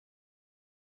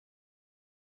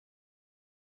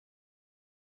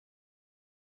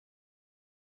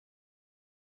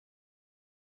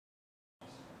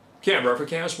Canberra for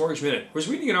Canada's Mortgage Minute. I was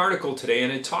reading an article today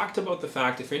and it talked about the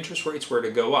fact if interest rates were to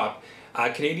go up,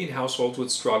 Canadian households would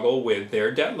struggle with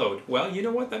their debt load. Well, you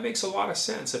know what? That makes a lot of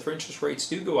sense. If interest rates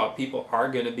do go up, people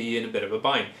are going to be in a bit of a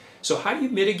bind. So how do you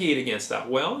mitigate against that?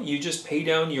 Well, you just pay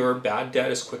down your bad debt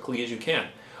as quickly as you can.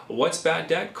 What's bad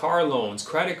debt? Car loans,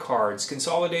 credit cards,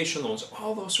 consolidation loans,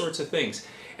 all those sorts of things.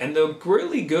 And the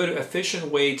really good,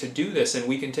 efficient way to do this, and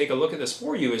we can take a look at this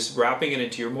for you, is wrapping it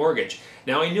into your mortgage.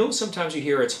 Now, I know sometimes you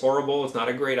hear it's horrible, it's not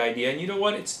a great idea, and you know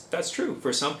what? That's true.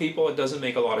 For some people, it doesn't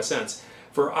make a lot of sense.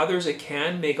 For others, it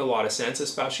can make a lot of sense,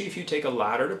 especially if you take a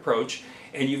laddered approach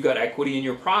and you've got equity in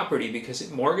your property, because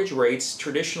mortgage rates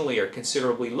traditionally are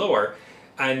considerably lower.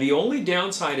 And the only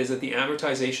downside is that the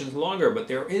amortization is longer, but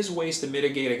there is ways to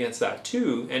mitigate against that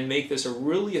too and make this a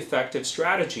really effective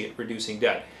strategy at reducing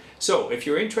debt. So if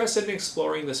you're interested in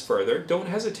exploring this further, don't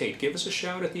hesitate. Give us a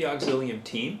shout at the Auxilium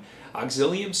team.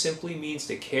 Auxilium simply means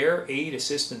to care, aid,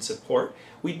 assist, and support.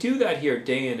 We do that here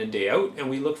day in and day out, and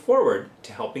we look forward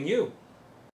to helping you.